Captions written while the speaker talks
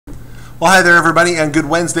Well, hi there, everybody, and good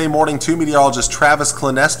Wednesday morning to meteorologist Travis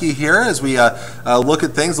Klineski here as we look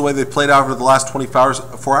at things the way they played out over the last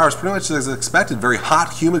 24 hours, pretty much as expected. Very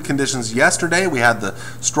hot, humid conditions yesterday. We had the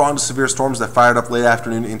strong to severe storms that fired up late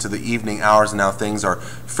afternoon into the evening hours, and now things are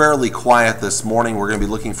fairly quiet this morning. We're going to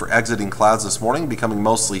be looking for exiting clouds this morning, becoming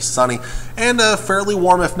mostly sunny and fairly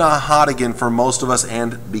warm, if not hot again for most of us,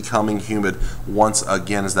 and becoming humid once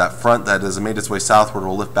again as that front that has made its way southward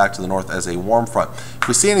will lift back to the north as a warm front. If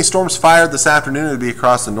we see any storms fired this afternoon, it would be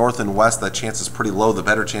across the north and west. That chance is pretty low. The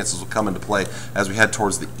better chances will come into play as we head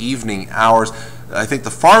towards the evening hours. I think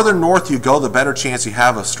the farther north you go, the better chance you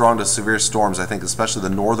have of strong to severe storms. I think especially the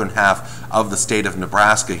northern half of the state of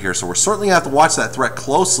Nebraska here. So we're certainly going to have to watch that threat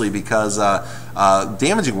closely because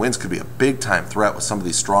damaging winds could be a big-time threat with some of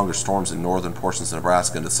these stronger storms in northern portions of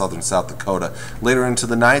Nebraska into southern South Dakota. Later into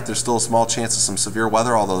the night, there's still a small chance of some severe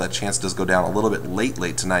weather, although that chance does go down a little bit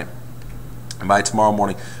late tonight. And by tomorrow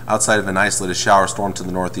morning, outside of an isolated shower storm to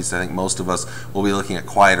the northeast, I think most of us will be looking at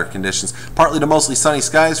quieter conditions. Partly to mostly sunny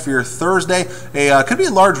skies for your Thursday. Could be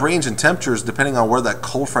a large range in temperatures depending on where that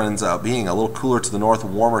cold front ends up being. A little cooler to the north,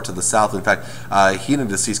 warmer to the south. In fact, heat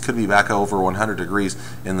indices could be back over 100 degrees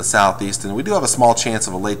in the southeast. And we do have a small chance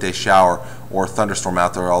of a late day shower or thunderstorm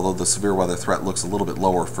out there, although the severe weather threat looks a little bit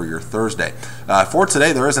lower for your Thursday. For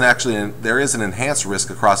today, there is an enhanced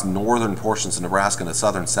risk across northern portions of Nebraska and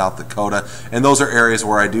southern South Dakota. And those are areas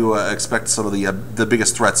where I do expect some of the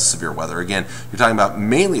biggest threats of severe weather. Again, you're talking about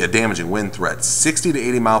mainly a damaging wind threat. 60 to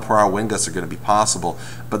 80 mile per hour wind gusts are going to be possible,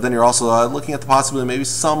 but then you're also looking at the possibility of maybe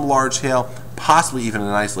some large hail, possibly even an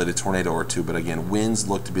isolated tornado or two, but again, winds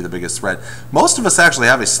look to be the biggest threat. Most of us actually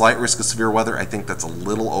have a slight risk of severe weather. I think that's a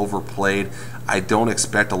little overplayed. I don't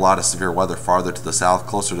expect a lot of severe weather farther to the south,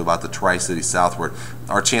 closer to about the Tri-City southward.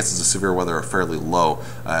 Our chances of severe weather are fairly low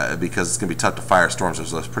because it's going to be tough to fire storms.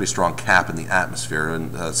 There's a pretty strong cap in the atmosphere,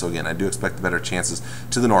 and so again, I do expect the better chances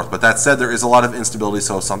to the north. But that said, there is a lot of instability,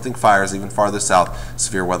 so if something fires even farther south,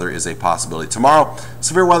 severe weather is a possibility. Tomorrow,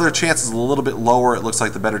 severe weather chances a little bit lower. It looks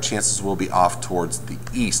like the better chances will be off towards the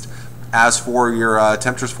east. As for your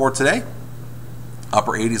temperatures for today,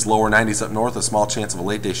 upper 80s, lower 90s up north, a small chance of a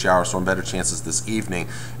late day shower storm, better chances this evening.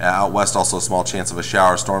 Out west, also a small chance of a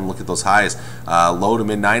shower storm. Look at those highs, low to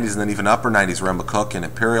mid 90s and then even upper 90s around McCook and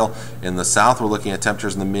Imperial. In the south, we're looking at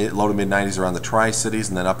temperatures in the low to mid 90s around the Tri-Cities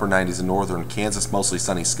and then upper 90s in northern Kansas, mostly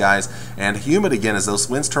sunny skies. And humid again as those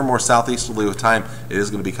winds turn more southeasterly with time. It is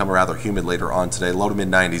going to become rather humid later on today, low to mid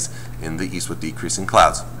 90s in the east with decreasing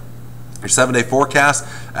clouds. Your 7-day forecast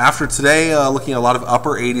after today, looking at a lot of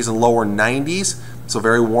upper 80s and lower 90s. So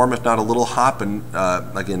very warm, if not a little hot,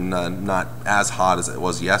 but again, not as hot as it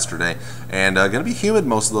was yesterday. And going to be humid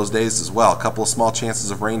most of those days as well. A couple of small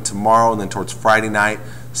chances of rain tomorrow, and then towards Friday night,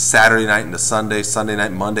 Saturday night into Sunday, Sunday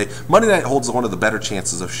night, Monday. Monday night holds one of the better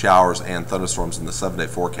chances of showers and thunderstorms in the 7-day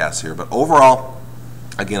forecast here. But overall,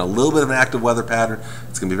 again, a little bit of an active weather pattern.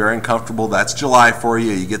 It's going to be very uncomfortable. That's July for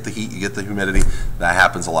you. You get the heat, you get the humidity. That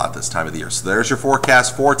happens a lot this time of the year. So there's your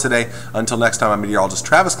forecast for today. Until next time, I'm meteorologist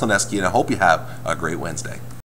Travis Klineski, and I hope you have a great Wednesday.